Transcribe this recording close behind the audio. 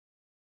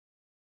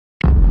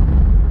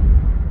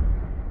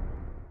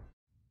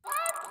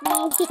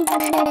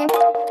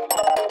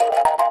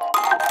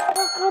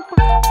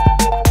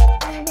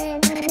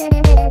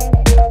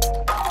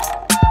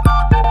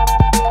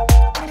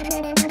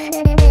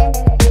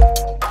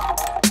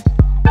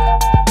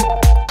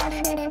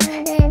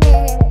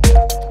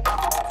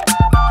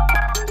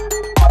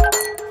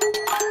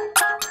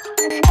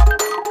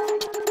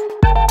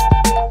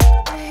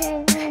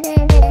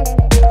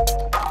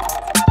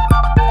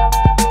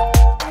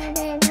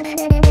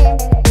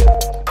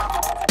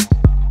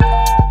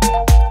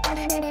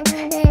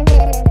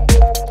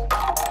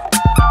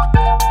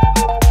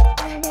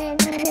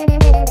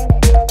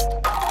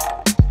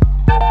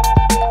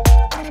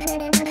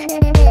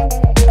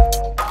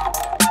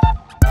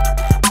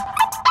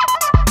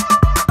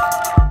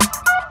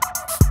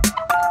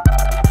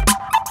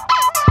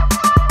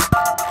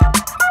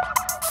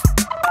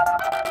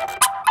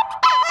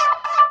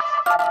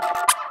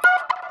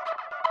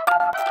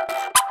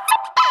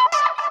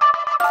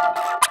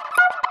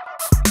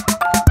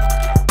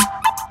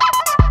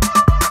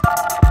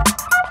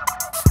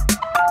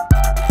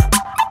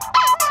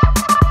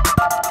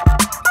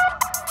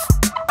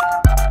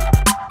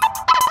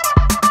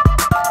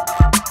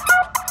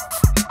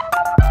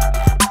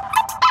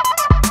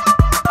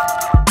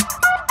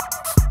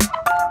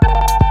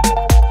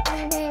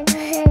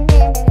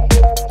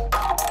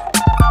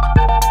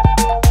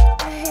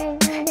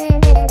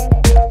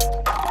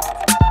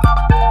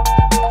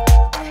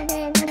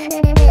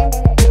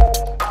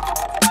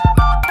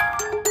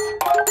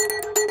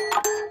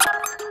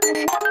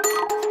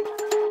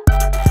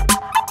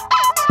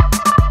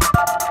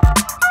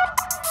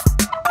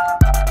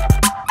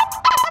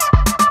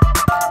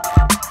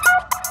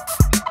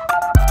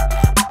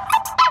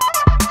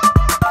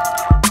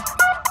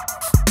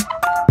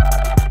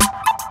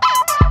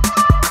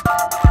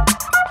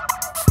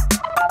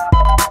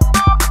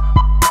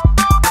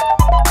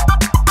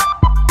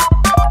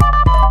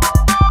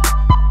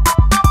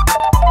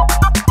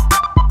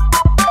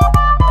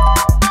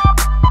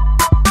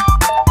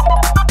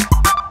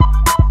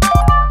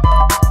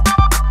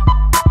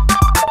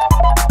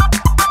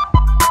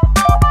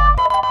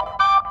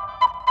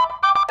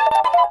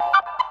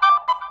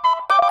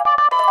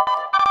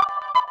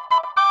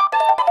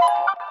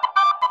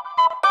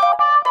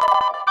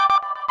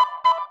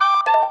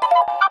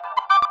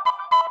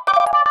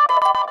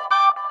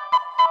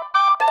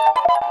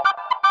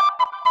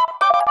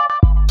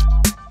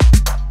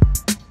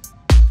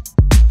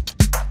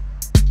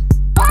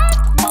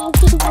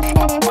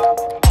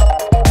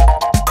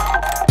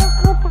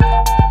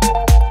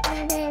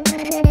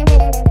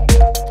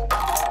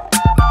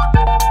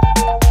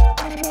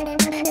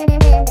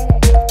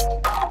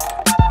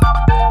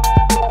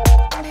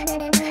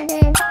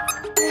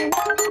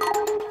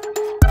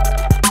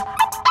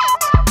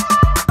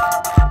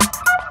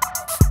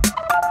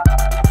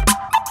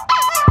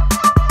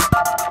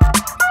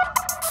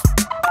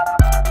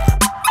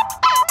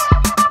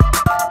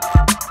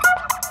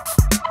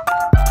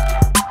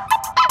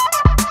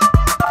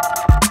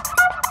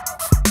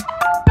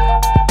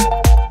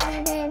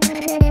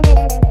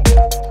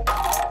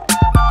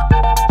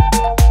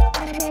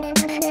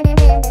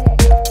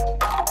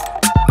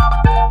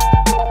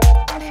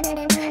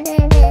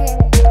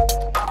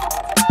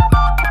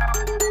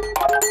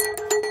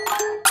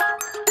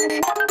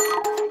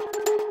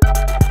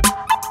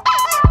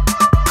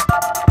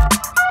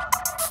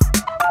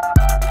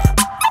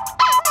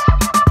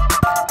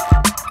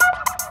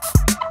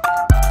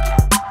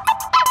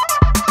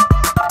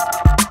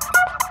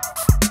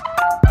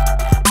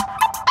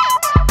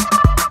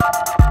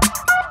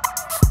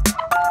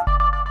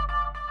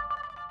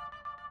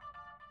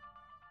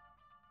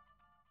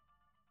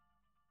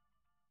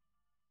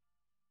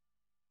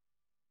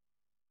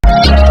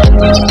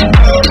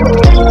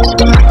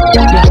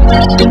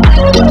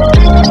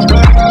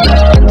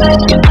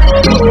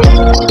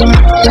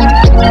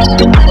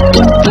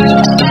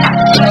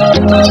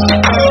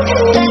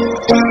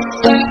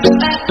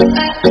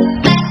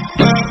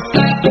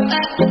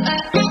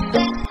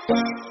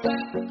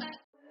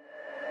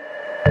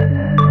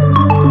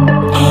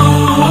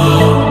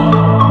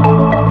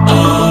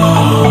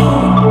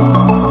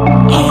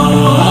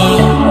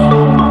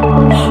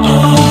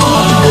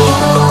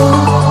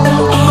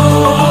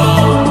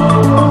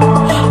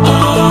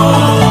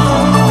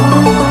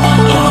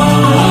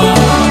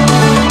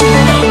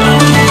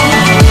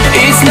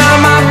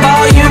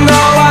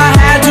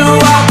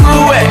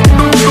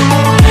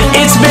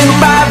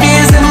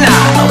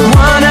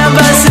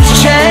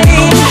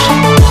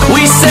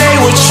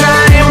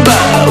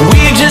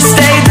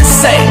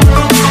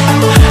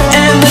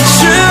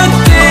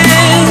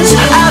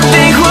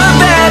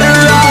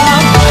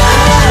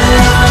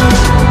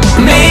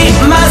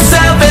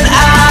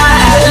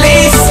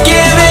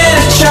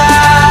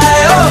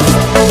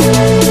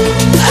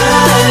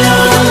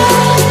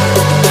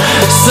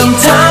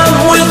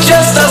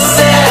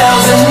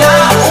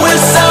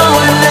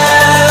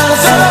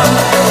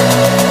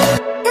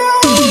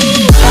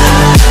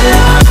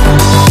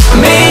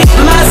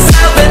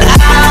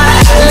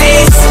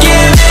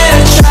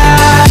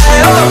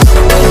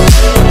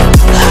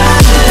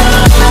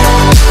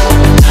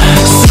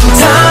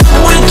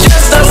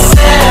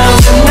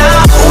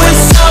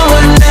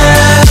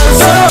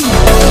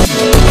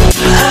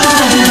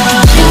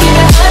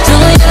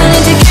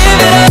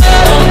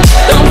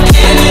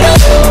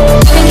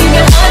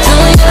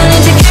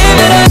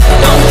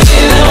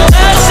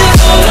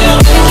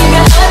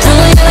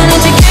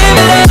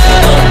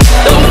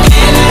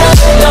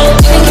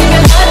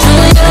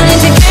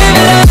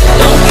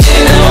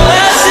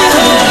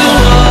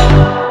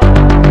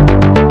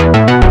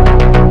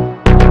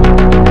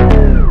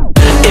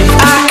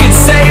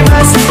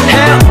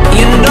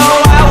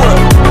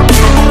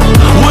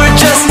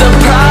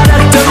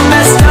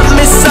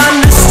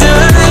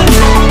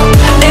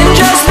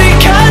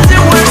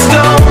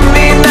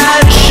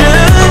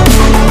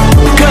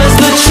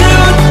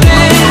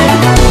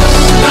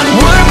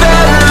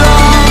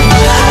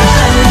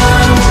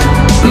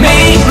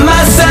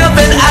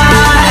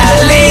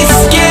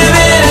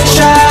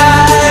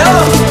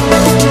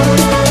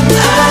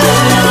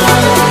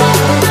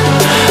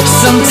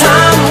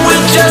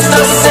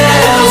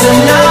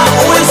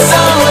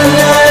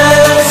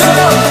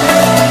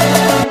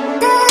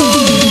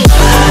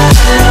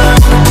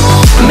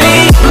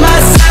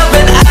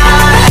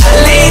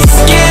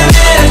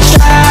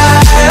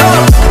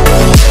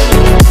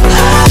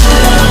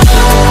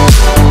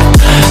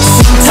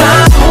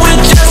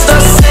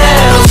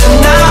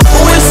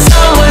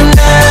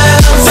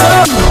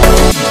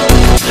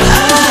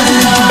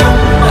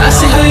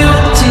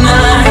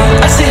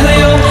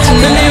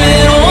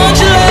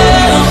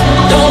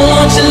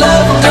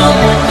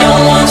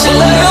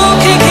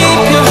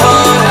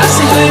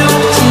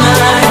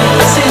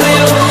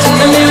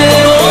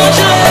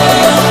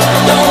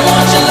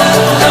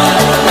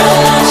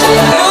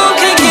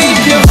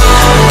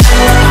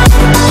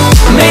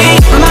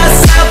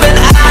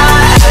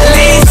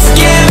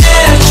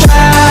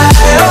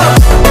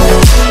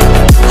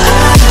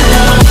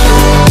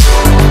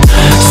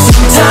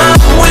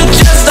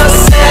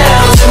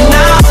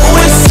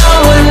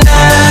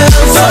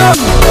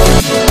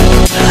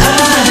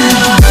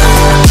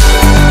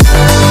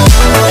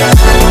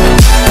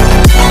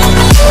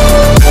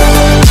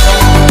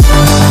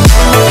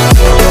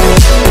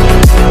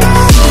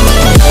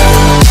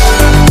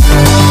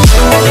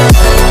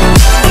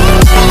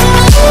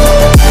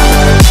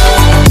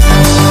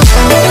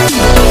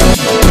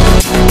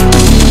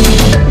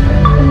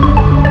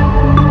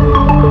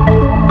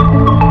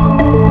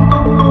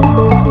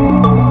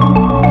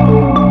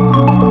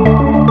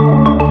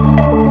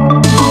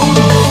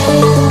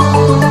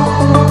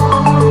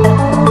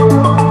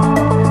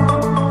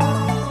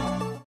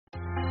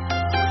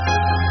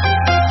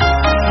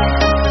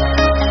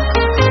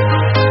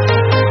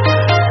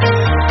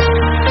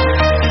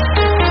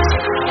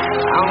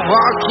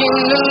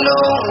walking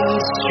alone,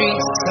 the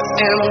streets are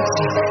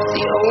empty.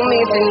 The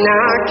only thing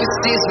I can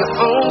see is my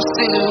own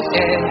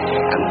silhouette.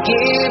 I'm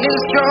getting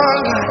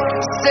stronger,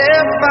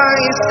 step by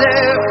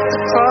step. The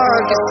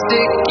clock is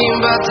ticking,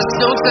 but there's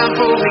no time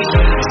for me.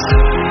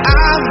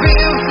 I've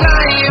been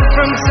flying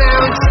from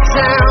town to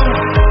town,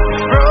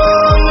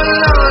 from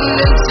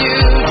London to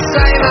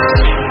Taiwan.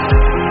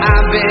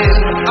 I've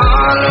been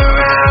all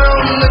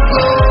around the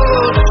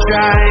globe,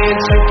 trying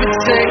to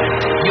protect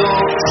your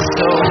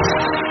soul.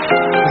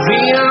 We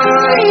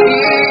are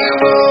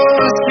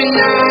heroes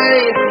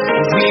tonight.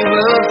 We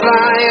will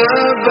fly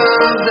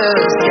above the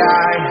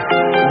sky.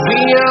 We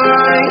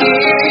are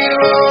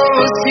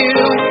heroes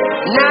tonight.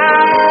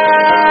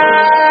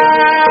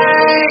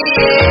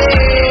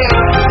 Yeah.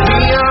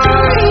 We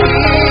are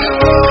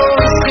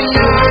heroes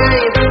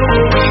tonight.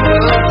 We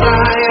will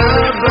fly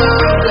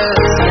above the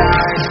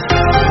sky.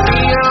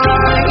 We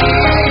are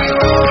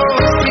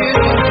heroes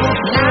tonight.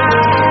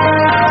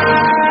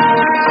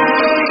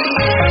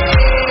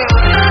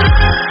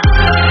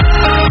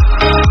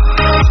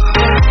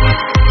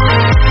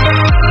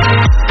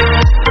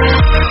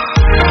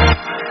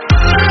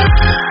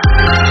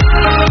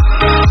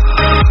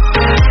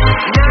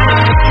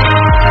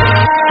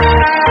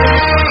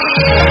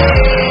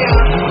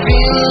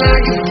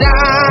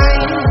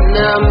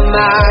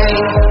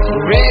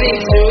 Ready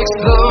to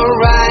explore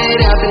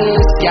right up in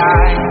the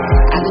sky.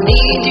 I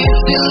need you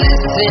to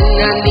listen,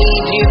 I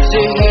need you to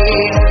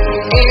hear,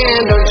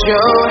 and don't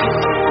show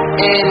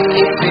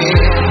any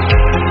fear.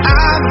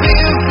 I've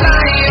been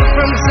flying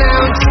from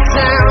town to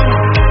town,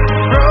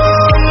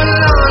 from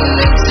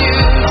London to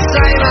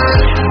Taiwan.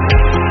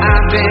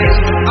 I've been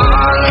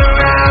all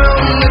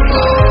around the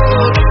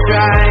globe,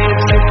 trying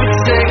to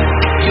protect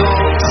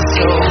your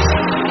soul.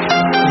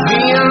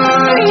 We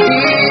are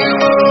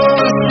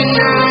heroes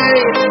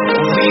tonight.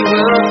 We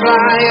will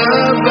fly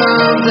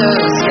above the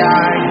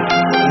sky.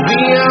 We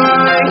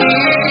are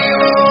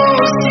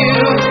heroes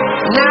tonight.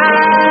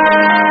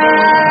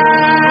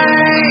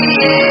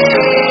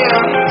 Yeah.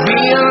 We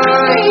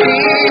are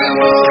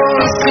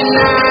heroes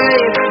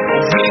tonight.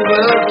 We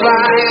will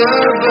fly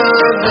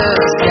above the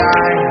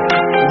sky.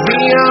 We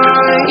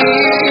are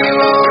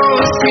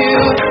heroes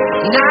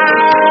tonight.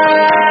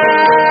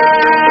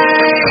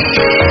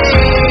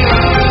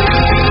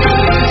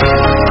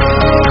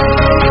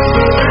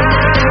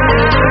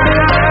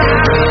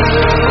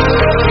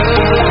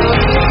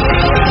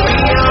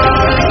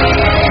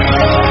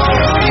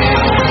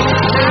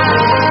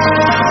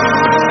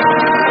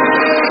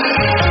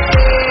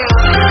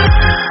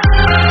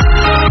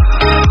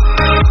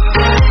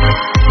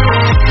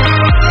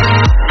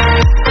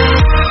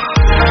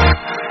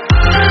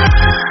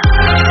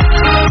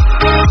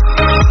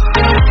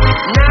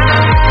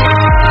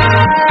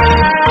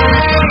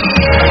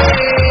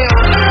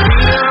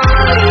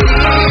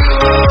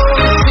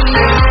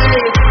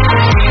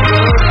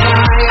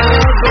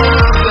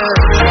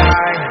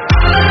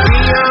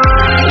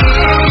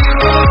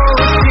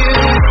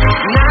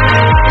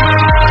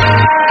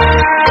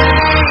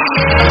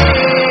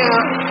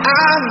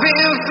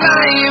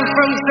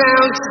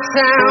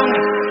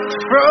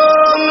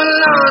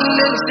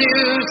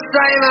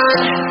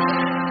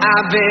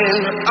 I've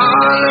been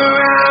all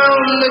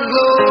around the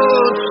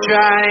globe,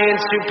 trying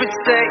to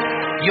protect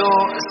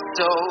your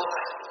soul.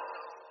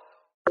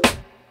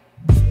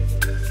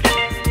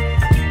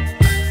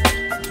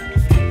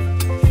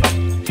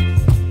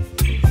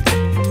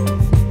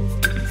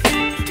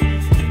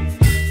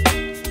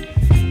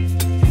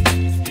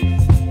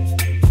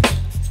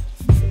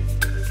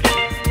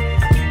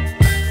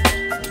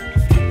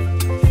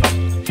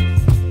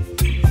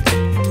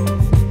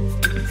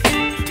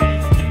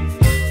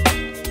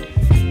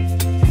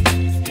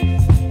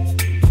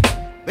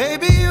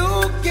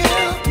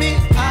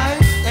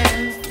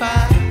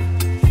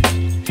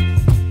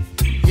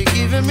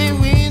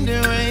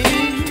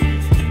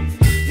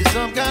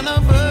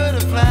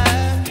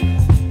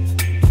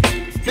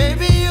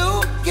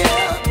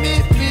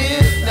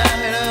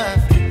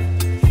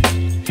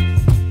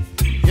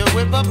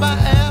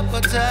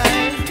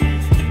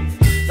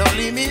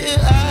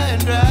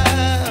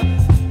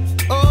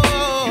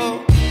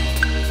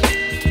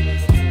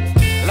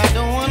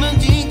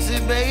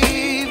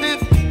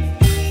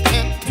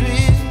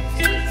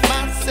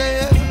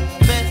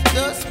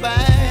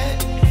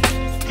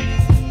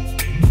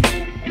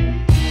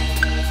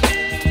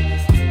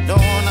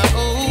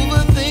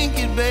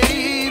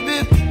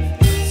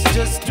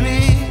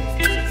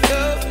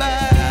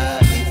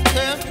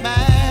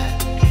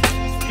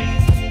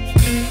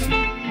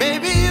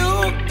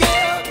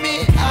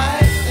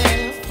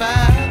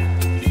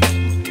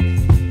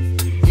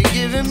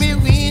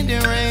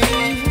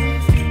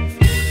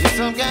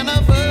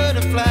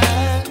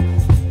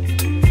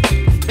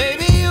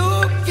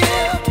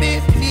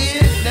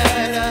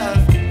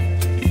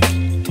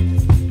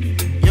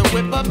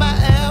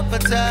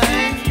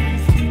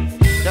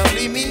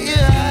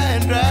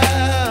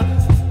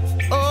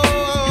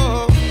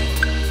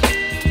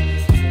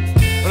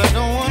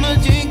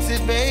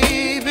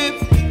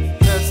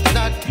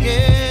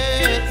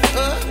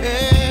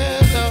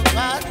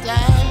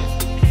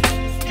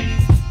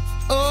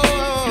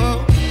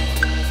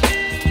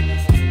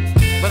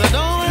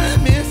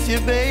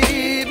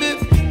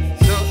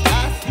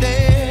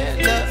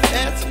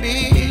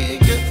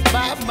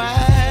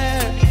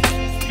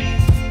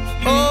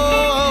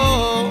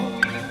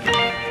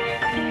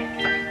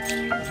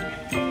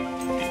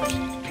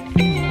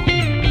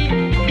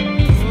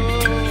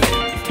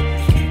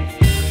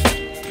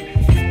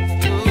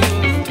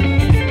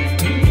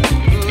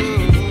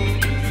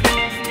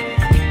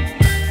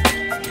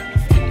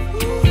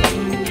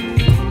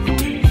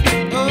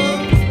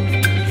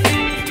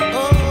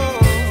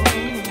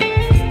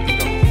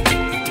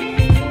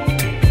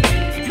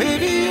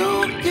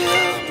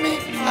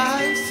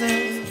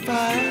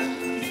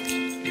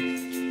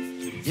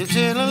 You're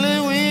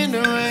chilling in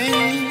the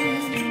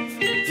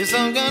rain. You're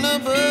some kind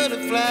of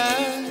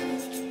butterfly.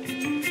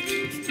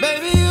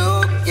 Baby,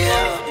 you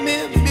give me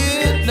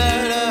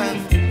midnight.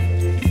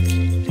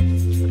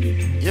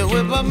 You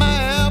whip up my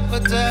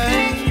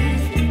appetite.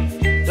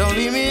 Don't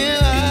leave me here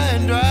high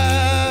and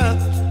dry.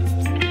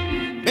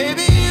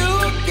 Baby,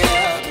 you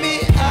give me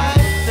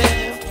ice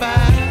and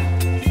fire.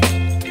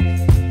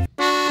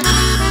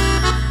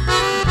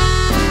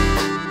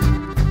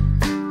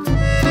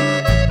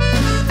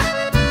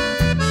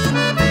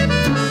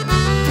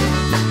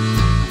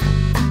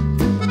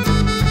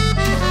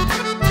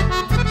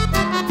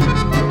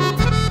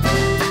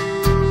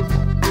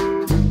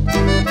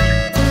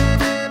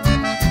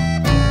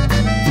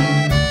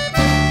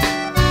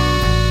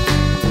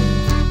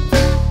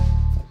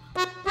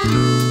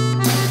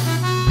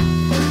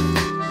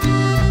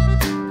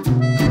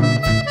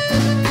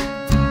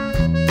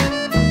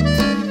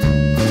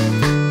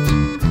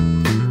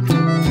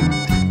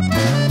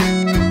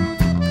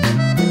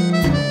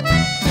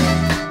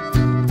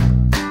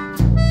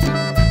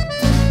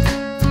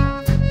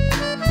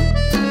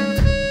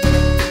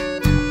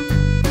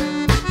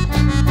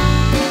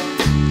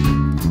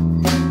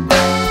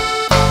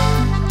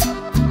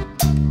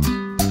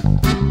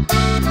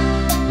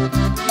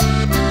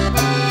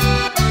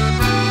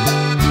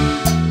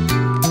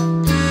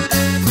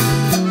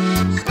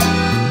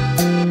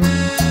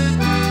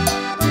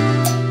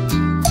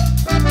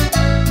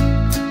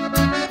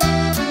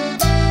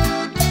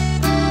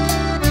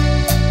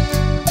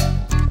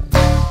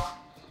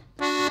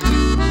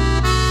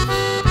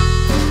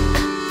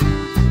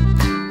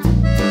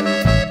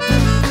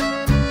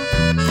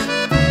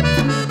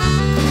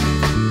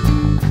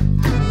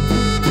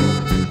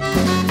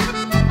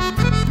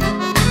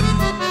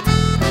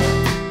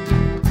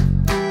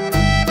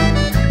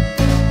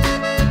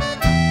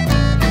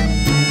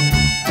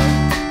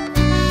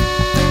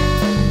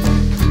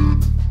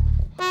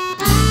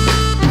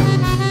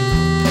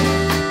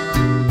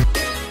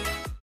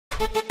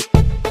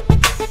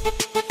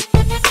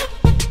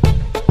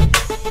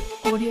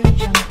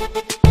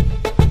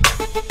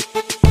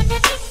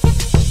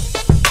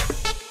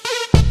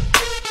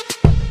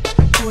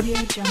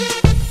 Audio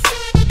Jungle.